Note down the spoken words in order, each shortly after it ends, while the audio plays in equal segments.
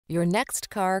Your next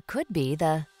car could be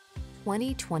the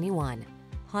 2021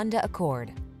 Honda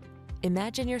Accord.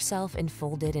 Imagine yourself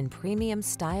enfolded in premium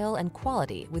style and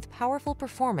quality with powerful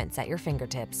performance at your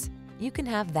fingertips. You can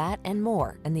have that and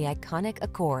more in the iconic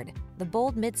Accord, the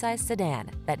bold midsize sedan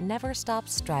that never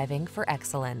stops striving for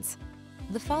excellence.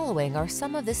 The following are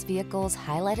some of this vehicle's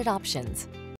highlighted options: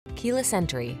 keyless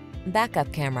entry,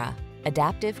 backup camera,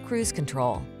 adaptive cruise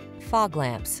control, fog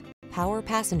lamps, power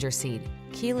passenger seat,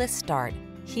 keyless start,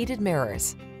 heated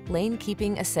mirrors, lane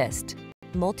keeping assist,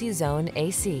 multi-zone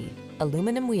AC,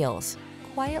 aluminum wheels.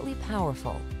 Quietly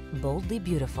powerful, boldly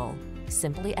beautiful,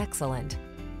 simply excellent.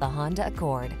 The Honda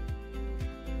Accord.